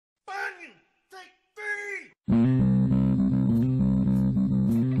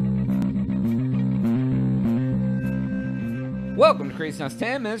Welcome to Crazy Nuts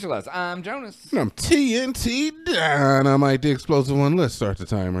 10 Minutes or Less. I'm Jonas. And I'm TNT Dynamite, the explosive one. Let's start the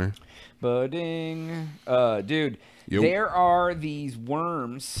timer. Budding. Dude, Yo. there are these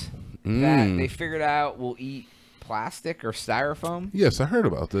worms that they figured out will eat plastic or styrofoam. Yes, I heard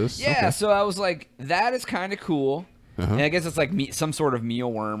about this. Yeah, Okay. so I was like, that is kind of cool. And I guess it's like some sort of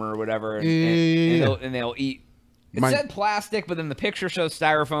mealworm or whatever. And they'll eat. It said plastic, but then the picture shows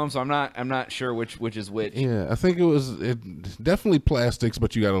styrofoam, so I'm not sure which is which. Yeah, I think it definitely plastics,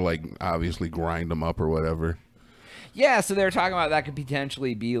 but you got to like obviously grind them up or whatever. Yeah, so they were talking about that could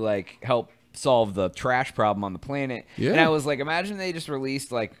potentially be like help solve the trash problem on the planet. Yeah. And I was like, imagine they just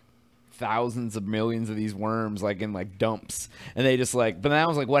released like thousands of millions of these worms like in like dumps, and they just like. But then I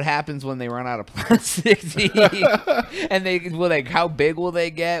was like, what happens when they run out of plastic to eat? And how big will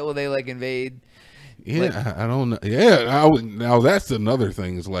they get? Will they like invade? Yeah, Like, I don't know. Yeah, now that's another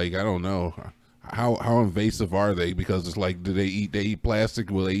thing. Is like I don't know how invasive are they, because it's like, do they eat plastic?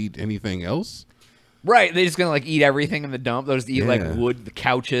 Will they eat anything else? right, they're just gonna like eat everything in the dump. They'll just eat like Yeah. wood, the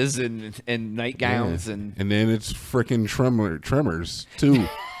couches, and nightgowns, Yeah. and then it's freaking tremors too,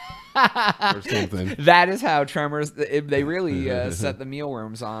 or something. that is how Tremors. They really set the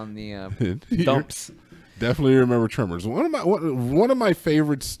mealworms on the dumps. Definitely remember Tremors. One of my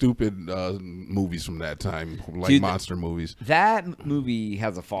favorite stupid movies from that time, like Dude, monster movies. That movie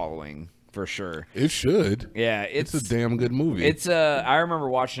has a following for sure. It should. Yeah, It's a damn good movie. It's I remember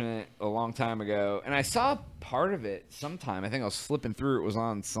watching it a long time ago, and I saw part of it sometime. I think I was flipping through. It was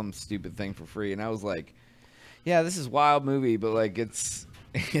on some stupid thing for free, and I was like, "Yeah, this is a wild movie, but like it's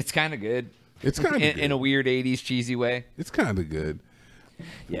kind of good. It's kind of in a weird '80s cheesy way. It's kind of good.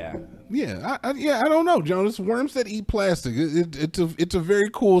 Yeah." Yeah, I don't know, Jonas. Worms that eat plastic. It's a very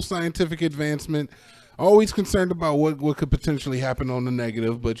cool scientific advancement. Always concerned about what could potentially happen on the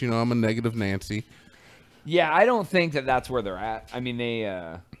negative, but you know, I'm a negative Nancy. Yeah, I don't think that that's where they're at. I mean,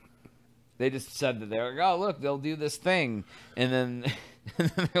 they just said that they're like, oh, look, they'll do this thing, and then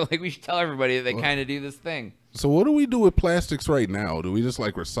they're like, we should tell everybody that they kind of do this thing. So what do we do with plastics right now? Do we just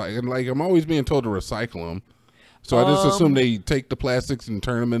like recycle? Like, I'm always being told to recycle them. So I just assume they take the plastics and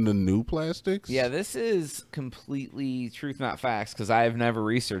turn them into new plastics? Yeah, this is completely truth, not facts, because I have never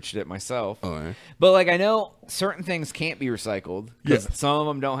researched it myself. Oh, yeah. But, like, I know certain things can't be recycled, because Yeah. some of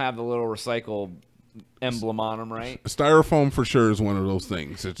them don't have the little recycle emblem on them, right? Styrofoam for sure is one of those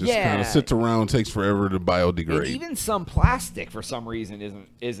things. It just kind of sits around, takes forever to biodegrade. And even some plastic, for some reason,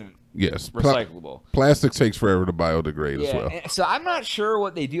 isn't Yes. recyclable. Plastic takes forever to biodegrade as well. And so I'm not sure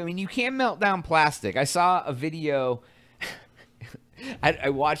what they do. I mean, you can melt down plastic. I saw a video.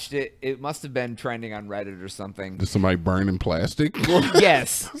 I watched it. It must have been trending on Reddit or something. Does somebody burning plastic? Well,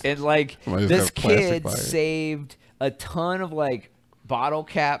 yes. And like Somebody's this got plastic kid fire. saved a ton of like bottle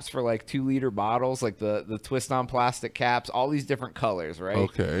caps for like 2-liter bottles, like the twist on plastic caps, all these different colors, right?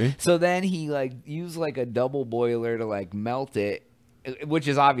 Okay. So then he like used like a double boiler to like melt it, which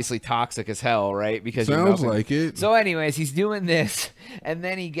is obviously toxic as hell, right? Because Sounds like it. So anyways, he's doing this, and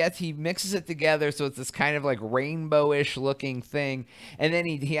then he mixes it together, so it's this kind of like rainbowish looking thing, and then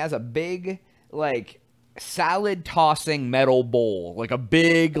he has a big like salad tossing metal bowl, like a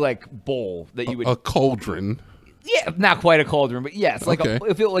big like bowl that you would A cauldron. yeah, not quite a cauldron, but yes, like Okay.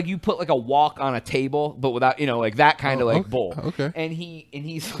 it feel like you put like a wok on a table, but without, you know, like that kind of like okay. bowl. Okay. And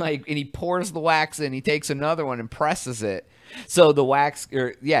he's like, and he pours the wax in. He takes another one and presses it, so the wax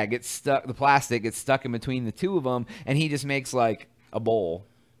gets stuck. The plastic gets stuck in between the two of them, and he just makes like a bowl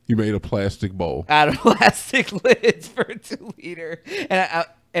You made a plastic bowl. out of plastic lids for a 2-liter. And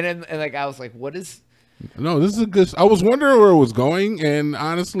I was like, what is? No, this is a good. I was wondering where it was going, and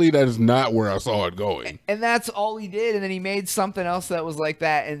honestly, that is not where I saw it going. And that's all he did. And then he made something else that was like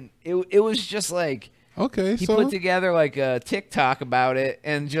that, and it was just like. Okay, He so put together like a TikTok about it,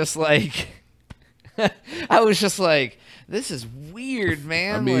 and just like I was just like, this is weird,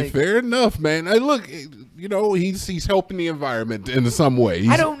 man. I mean, like, fair enough, man. Look, you know, he's helping the environment in some way.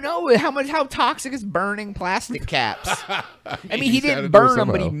 I don't know how toxic is burning plastic caps. I mean, he He's gotta didn't do it burn them,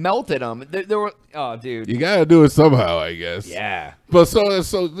 but he somehow. melted them. There were dude. You gotta do it somehow, I guess. Yeah. But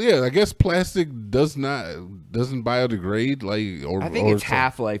so yeah, I guess plastic doesn't biodegrade, like, or I think or its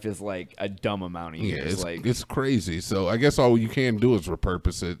half-life is like a dumb amount of Yeah, years. like it's crazy. So I guess all you can do is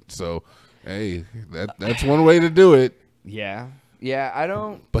repurpose it. So hey, that's one way to do it. yeah, I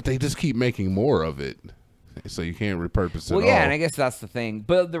don't. But they just keep making more of it, so you can't repurpose it. Well, yeah, all. and I guess that's the thing.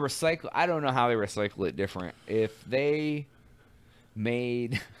 But the recycle, I don't know how they recycle it different. If they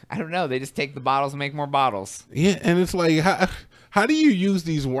made, I don't know, they just take the bottles and make more bottles. Yeah, and it's like, how do you use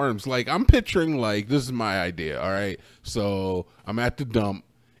these worms? Like, I'm picturing, like, this is my idea, all right? So I'm at the dump,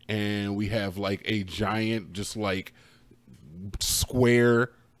 and we have, like, a giant, just, like,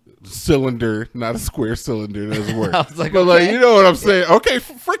 square cylinder, not a square cylinder. Doesn't work. I was like, but okay. like, you know what I'm saying? Okay,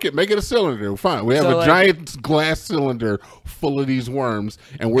 frick it, make it a cylinder. Fine. We have So, a like- giant glass cylinder full of these worms,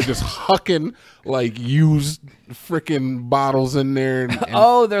 and we're just hucking like used freaking bottles in there. And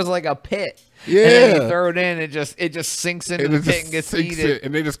Oh, there's like a pit. Yeah. And then you throw it in, it just sinks into and the it pit just and gets sinks eaten. it,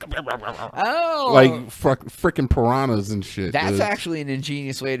 and they just Oh, like freaking piranhas and shit. that's dude. actually an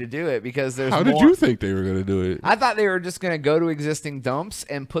ingenious way to do it because there's How did more- you think they were gonna do it? I thought they were just gonna go to existing dumps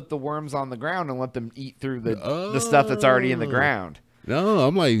and put the worms on the ground and let them eat through the stuff that's already in the ground. No,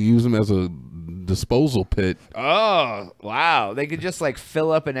 I'm like use them as a disposal pit. Oh wow! They could just like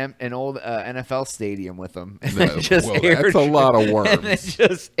fill up an old NFL stadium with them, and then just Well, that's a lot of worms. And then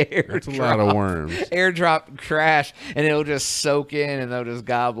just That's a lot of worms. Airdrop crash, and it'll just soak in, and they'll just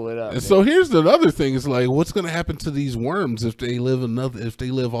gobble it up. And so here's the other thing: is like, what's going to happen to these worms if they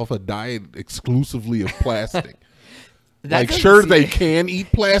live off a diet exclusively of plastic? That Like, doesn't sure, seem- they can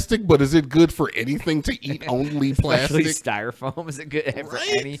eat plastic, but is it good for anything to eat only Especially plastic? styrofoam. Is it good for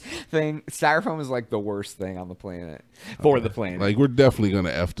Right? anything? Styrofoam is like the worst thing on the planet for the planet. Like, we're definitely going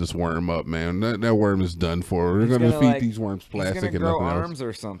to F this worm up, man. That worm is done for. We're going to gonna, feed like- these worms He's plastic gonna and grow nothing arms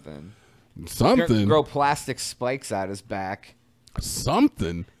or something. else. Something. Grow plastic spikes out his back,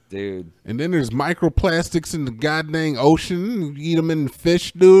 Something. dude. And then there's microplastics in the goddamn ocean. You eat them in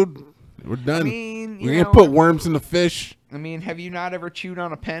fish, dude. We're done. mean, we you can't know- put worms in the fish. I mean, have you not ever chewed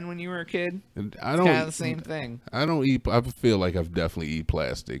on a pen when you were a kid? And I It's don't. kind of the same thing. I don't eat. I feel like I've definitely eat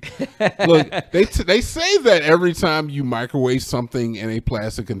plastic. Look, they say that every time you microwave something in a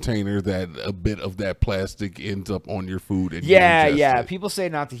plastic container, that a bit of that plastic ends up on your food. And you Yeah, ingest yeah. it. People say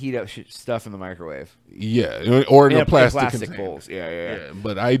not to heat up stuff in the microwave. Yeah, or in In a plastic, plastic container. bowls. Yeah.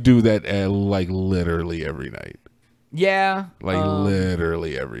 But I do that like literally every night. Yeah. Like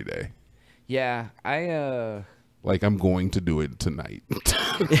literally every day. Yeah. Like I'm going to do it tonight.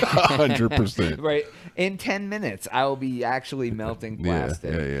 100%. Right. In 10 minutes, I will be actually melting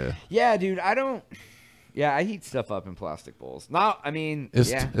plastic. Yeah. Yeah, dude. Yeah, I heat stuff up in plastic bowls. Is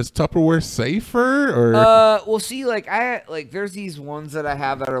Yeah. Tupperware safer or? Well, see, there's these ones that I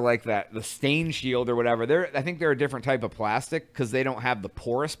have that are like that, the stain shield or whatever. I think they're a different type of plastic because they don't have the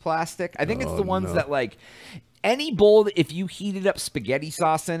porous plastic. I think it's the ones that like any bowl, if you heated up spaghetti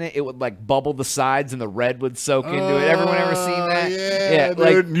sauce in it, it would like bubble the sides and the red would soak into it. Everyone ever seen that? Yeah,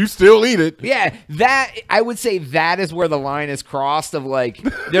 like dude, you still eat it. yeah, that I would say that is where the line is crossed of like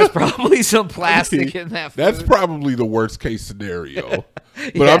there's probably some plastic in that food. That's probably the worst case scenario.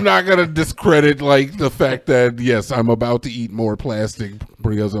 But Yeah. I'm not gonna discredit like the fact that yes, I'm about to eat more plastic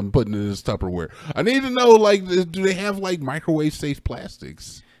because I'm putting it in this Tupperware. I need to know like, do they have like microwave safe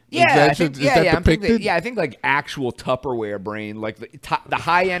plastics? Yeah, Is that I think, is that I'm thinking depicted? I think like actual Tupperware brain, like the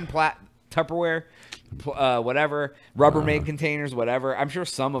high end Tupperware, whatever Rubbermaid containers, whatever. I'm sure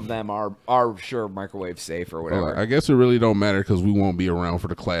some of them are sure microwave safe or whatever. Well, I guess it really don't matter because we won't be around for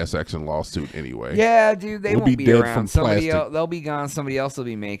the class action lawsuit anyway. Yeah, dude, they We'll won't be be dead around. from Somebody plastic. else, they'll be gone. Somebody else will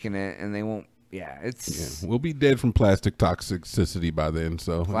be making it, and they won't. Yeah, it's We'll be dead from plastic toxicity by then.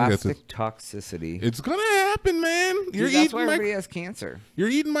 So I guess plastic toxicity. it's gonna happen, man. You're Dude, that's eating why everybody has cancer. you're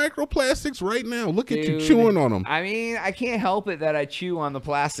eating microplastics right now. Look at you Dude, chewing on them. I mean, I can't help it that I chew on the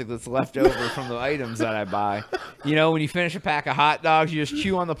plastic that's left over from the items that I buy. You know, when you finish a pack of hot dogs, you just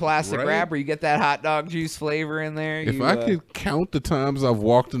chew on the plastic Right. wrapper. You get that hot dog juice flavor in there. If I could count the times I've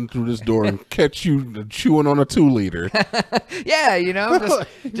walked in through this door and catch you chewing on a 2-liter, yeah, you know,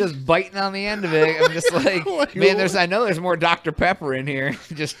 just biting on the end of it. I'm just like, man, I know there's more Dr. Pepper in here.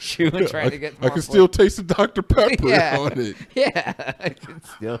 Just chewing, trying to get. I more can still taste the Dr. Pepper Yeah. on it. Yeah, I can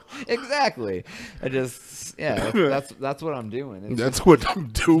still exactly. That's what I'm doing. It's That's what I'm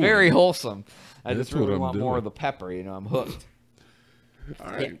doing. very wholesome. I That's just really what I'm want more doing. of the pepper. You know, I'm hooked.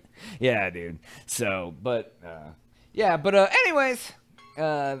 All right. Yeah, dude. So, anyways,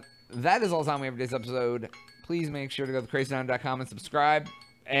 that is all the time we have for today's episode. Please make sure to go to crazydown.com and subscribe.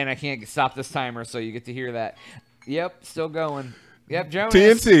 And I can't stop this timer, so you get to hear that. Yep, still going. Yep, Jonas.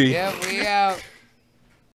 TNT. Yep, we out.